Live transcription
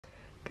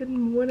Good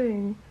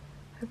morning.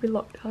 Happy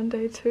lockdown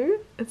day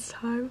 2. It's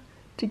time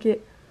to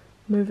get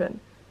moving.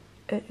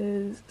 It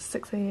is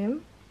 6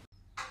 AM.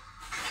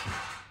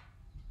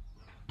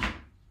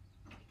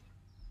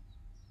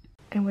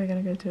 And we're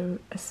gonna go do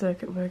a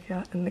circuit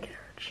workout in the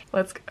garage.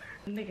 Let's go.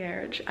 In the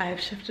garage, I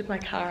have shifted my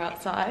car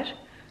outside,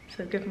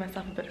 so I've given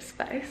myself a bit of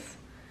space.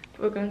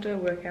 But we're gonna do a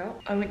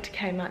workout. I went to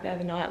Kmart the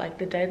other night, like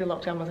the day the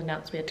lockdown was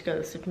announced, we had to go to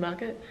the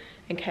supermarket,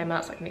 and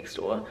Kmart's like next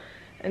door.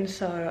 And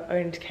so I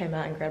went to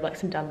Kmart and grabbed like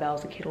some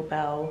dumbbells, a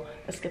kettlebell,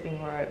 a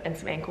skipping rope, and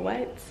some ankle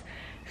weights.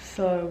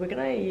 So we're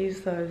gonna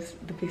use those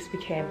the best we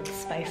can with the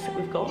space that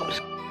we've got.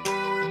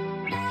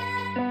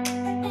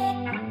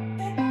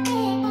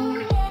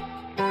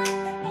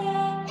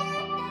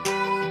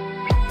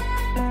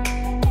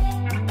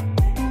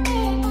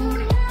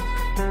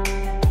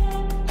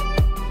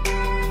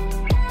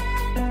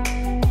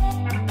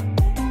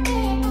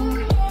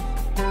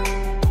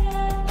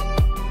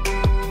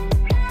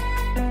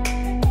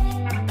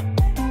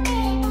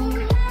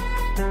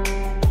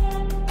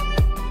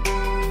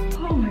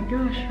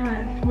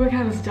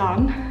 Workout is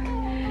done.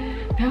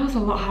 That was a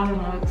lot harder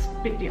than I was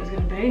expecting it was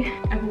going to be.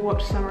 Apple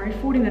Watch summary,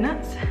 40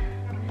 minutes,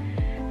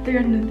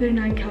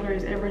 339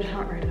 calories, average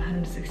heart rate of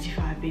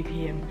 165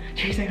 BPM.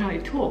 Jeez, I can't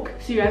even talk.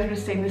 So you guys would have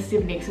seen the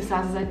 7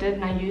 exercises I did,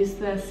 and I used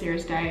the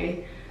Series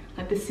Day,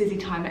 like the Sachii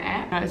Timer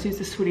app. I just used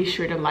the Sweaty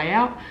Shredder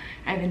layout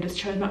and then just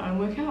chose my own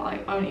workout,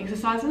 like own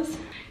exercises.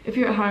 If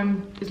you're at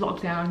home, it's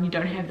locked down, you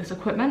don't have this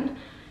equipment,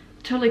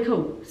 totally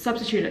cool,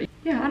 substitute it.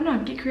 Yeah, I don't know,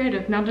 get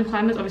creative. Mountain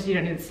climbers, obviously you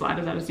don't need the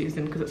sliders, I just use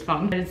them because it's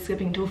fun. I did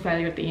skipping to a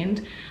failure at the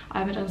end. I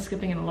haven't done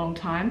skipping in a long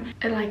time.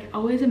 It like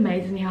always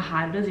amazes me how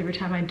hard it is every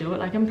time I do it.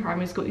 Like in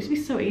primary school, it used to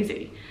be so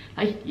easy.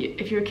 Like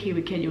if you're a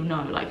Kiwi kid, you'll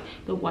know, like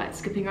the white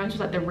skipping ropes with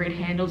like the red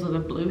handles or the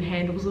blue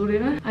handles or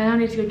whatever. I now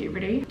need to go get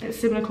ready. It's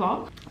 7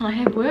 o'clock and I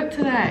have work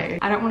today.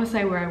 I don't want to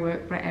say where I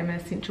work, but I am an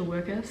essential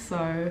worker,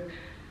 so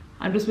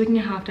I'm just working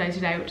a half day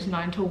today, which is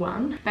 9 till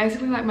 1.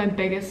 Basically like my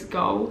biggest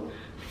goal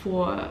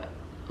for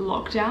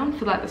lockdown,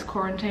 for like this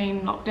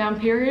quarantine lockdown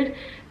period,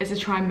 is to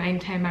try and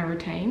maintain my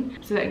routine.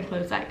 So that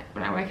includes like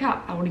when I wake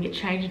up, I want to get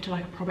changed into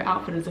like a proper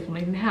outfit as if I'm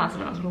leaving the house. I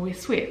don't want to wear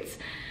sweats.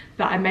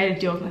 But I made a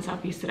deal with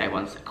myself yesterday,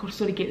 once it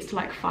sort of gets to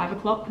like 5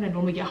 o'clock when I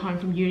normally get home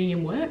from uni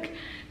and work,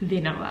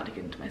 then I'm allowed to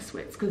get into my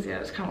sweats because yeah,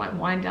 it's kind of like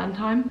wind down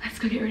time. Let's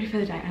go get ready for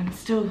the day. I'm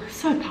still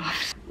so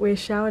puffed. We're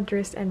showered,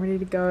 dressed and ready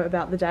to go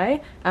about the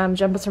day.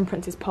 Jumpers from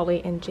Princess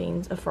Polly and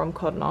jeans are from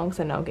Cotton On,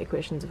 so I know I'll get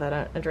questions if I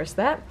don't address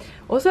that.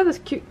 Also this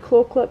cute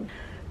claw clip.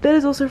 That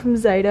is also from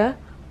Zeta.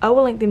 I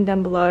will link them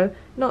down below.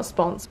 Not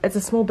sponsored. It's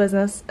a small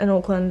business in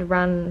Auckland,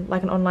 run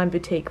like an online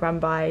boutique run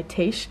by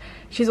Tish.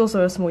 She's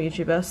also a small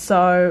YouTuber,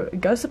 so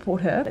go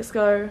support her. Let's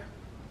go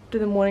do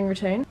the morning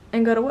routine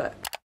and go to work.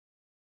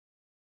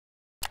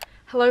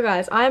 Hello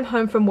guys, I am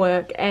home from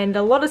work and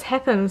a lot has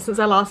happened since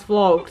I last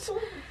vlogged.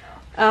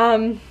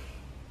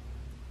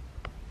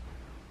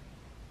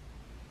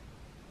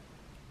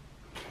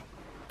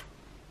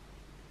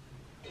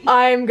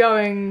 I'm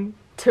going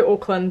to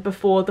Auckland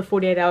before the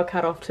 48-hour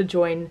cutoff to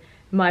join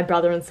my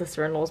brother and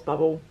sister-in-law's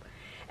bubble.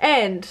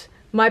 And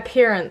my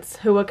parents,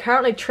 who are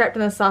currently trapped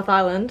in the South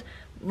Island,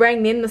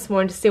 rang them this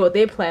morning to see what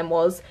their plan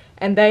was,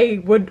 and they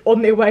were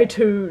on their way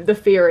to the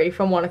ferry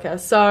from Wanaka.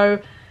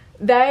 So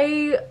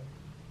they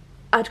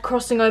are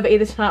crossing over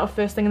either tonight or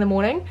first thing in the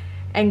morning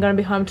and going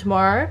to be home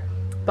tomorrow.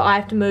 But I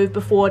have to move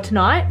before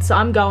tonight, so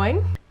I'm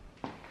going.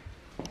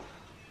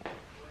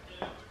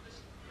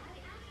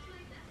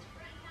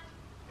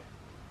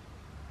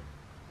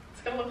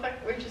 It's gonna look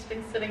like we've just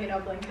been sitting in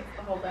our blankets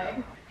the whole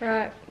day.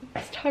 Right,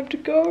 it's time to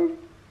go.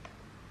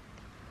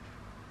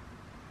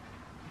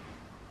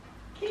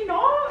 Can you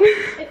not?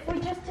 If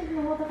we just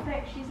ignore the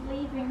fact she's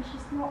leaving,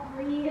 she's not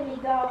really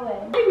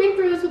going. We went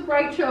through this with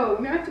Rachel.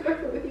 We have to go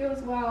through it with you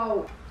as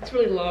well. It's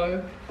really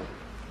low.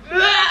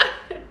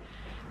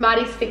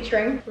 Marty's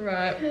featuring.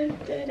 Right.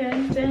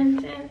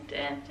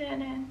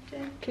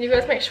 Can you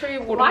guys make sure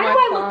you water my plant?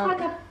 Why do I look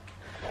like a...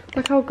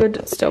 Look how good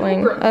it's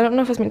doing. I don't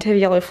know if it's meant to have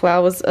yellow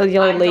flowers or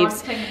yellow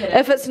leaves.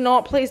 If it's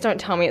not, please don't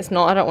tell me it's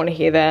not. I don't want to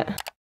hear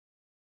that.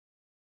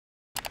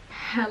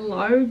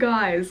 Hello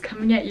guys,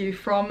 coming at you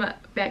from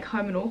back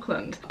home in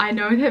Auckland. I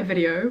know that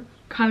video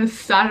kind of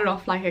started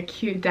off like a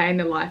cute day in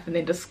the life and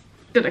then just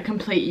did a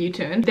complete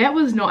U-turn. That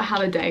was not how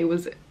the day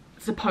was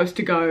supposed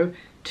to go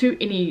to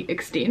any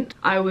extent.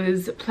 I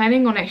was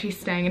planning on actually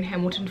staying in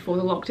Hamilton for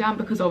the lockdown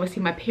because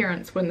obviously my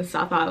parents were in the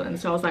South Island,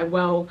 so I was like,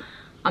 well,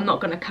 I'm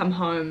not going to come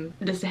home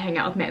just to hang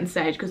out with Matt and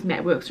Sage because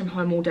Matt works from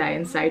home all day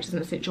and Sage is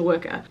an essential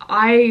worker.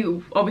 I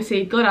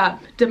obviously got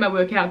up, did my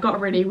workout, got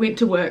ready, went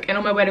to work, and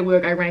on my way to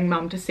work I rang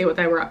Mum to see what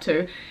they were up to.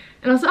 And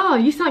I was like, oh,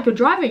 you sound like you're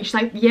driving. She's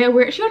like, yeah,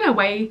 we're actually on our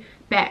way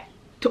back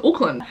to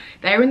Auckland.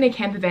 They were in their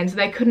camper van, so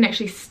they couldn't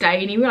actually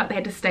stay anywhere. Like they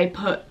had to stay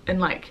put and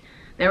like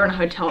they were in a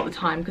hotel at the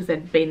time because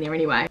they'd been there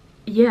anyway.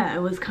 Yeah, it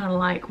was kind of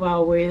like,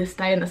 well, we either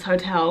stay in this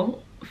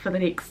hotel for the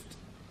next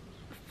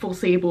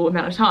foreseeable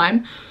amount of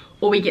time,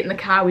 or we get in the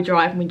car, we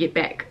drive and we get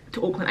back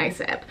to Auckland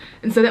ASAP.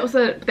 And so that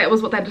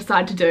was what they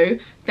decided to do.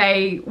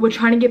 They were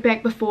trying to get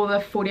back before the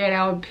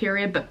 48-hour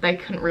period, but they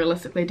couldn't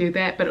realistically do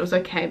that. But it was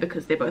okay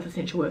because they're both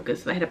essential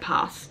workers, so they had a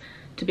pass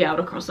to be able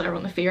to cross over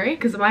on the ferry.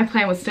 Because my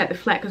plan was to stay at the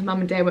flat because mum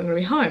and dad weren't going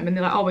to be home, and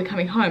they're like, oh, we're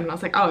coming home, and I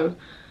was like, oh,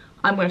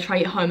 I'm going to try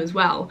to get home as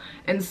well.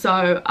 And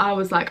so I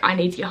was like, I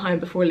need to get home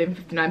before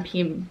 11:59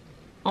 p.m.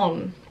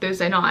 on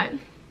Thursday night,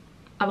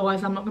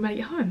 otherwise I'm not going to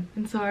get home.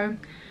 And so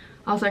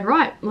I was like,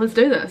 right, let's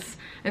do this.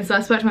 And so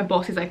I spoke to my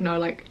boss. He's like, no,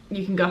 like,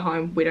 you can go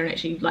home, we don't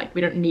actually, like, we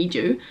don't need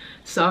you.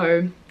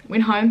 So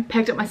went home,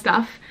 packed up my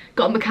stuff,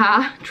 got in the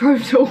car,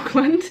 drove to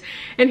Auckland,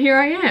 and here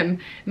I am.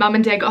 Mum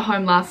and dad got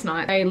home last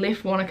night. They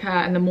left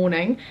Wanaka in the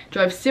morning,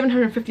 drove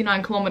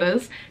 759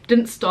 kilometers,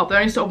 didn't stop. They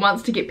only stopped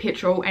once to get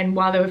petrol, and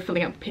while they were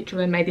filling up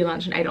petrol they made their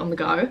lunch and ate it on the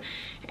go.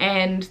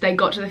 And they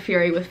got to the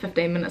ferry with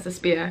 15 minutes to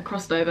spare,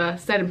 crossed over,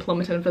 stayed in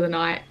Plummerton for the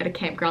night at a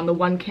campground, the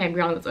one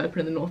campground that's open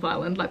in the North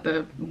Island, like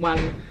the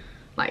one,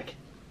 like,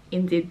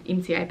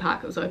 NCA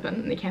park that was open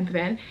in the camper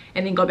van,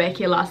 and then got back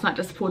here last night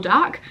just before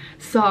dark.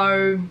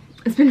 So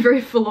it's been very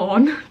full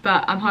on,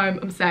 but I'm home,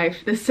 I'm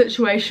safe. The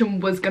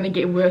situation was going to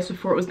get worse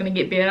before it was going to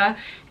get better,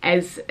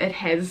 as it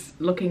has,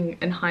 looking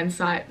in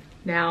hindsight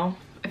now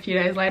a few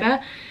days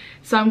later.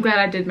 So I'm glad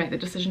I did make the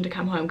decision to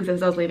come home, because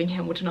as I was leaving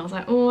Hamilton I was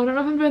like, oh, I don't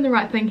know if I'm doing the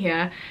right thing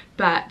here.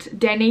 But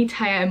Danny,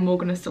 Taya and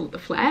Morgan are still at the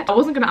flat. I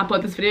wasn't going to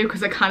upload this video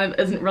because it kind of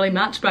isn't really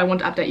much, but I want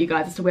to update you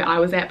guys as to where I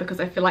was at,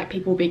 because I feel like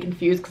people will be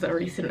confused, because I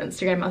already said on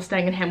Instagram I was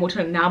staying in Hamilton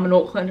and now I'm in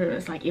Auckland, and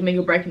it's like, Emma,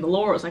 you're breaking the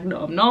law. It's like,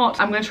 no, I'm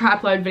not. I'm going to try to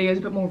upload videos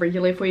a bit more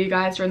regularly for you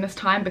guys during this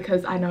time,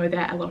 because I know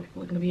that a lot of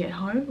people are going to be at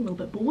home a little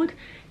bit bored,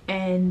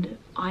 and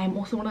I am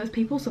also one of those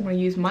people, so I'm going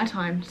to use my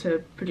time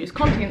to produce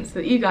content so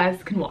that you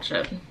guys can watch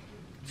it.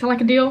 Sound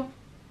like a deal?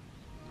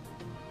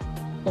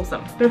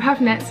 Awesome. But apart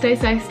from that, stay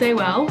safe, stay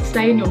well,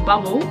 stay in your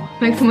bubble,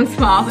 make someone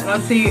smile, and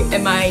I'll see you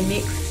in my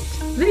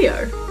next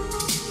video.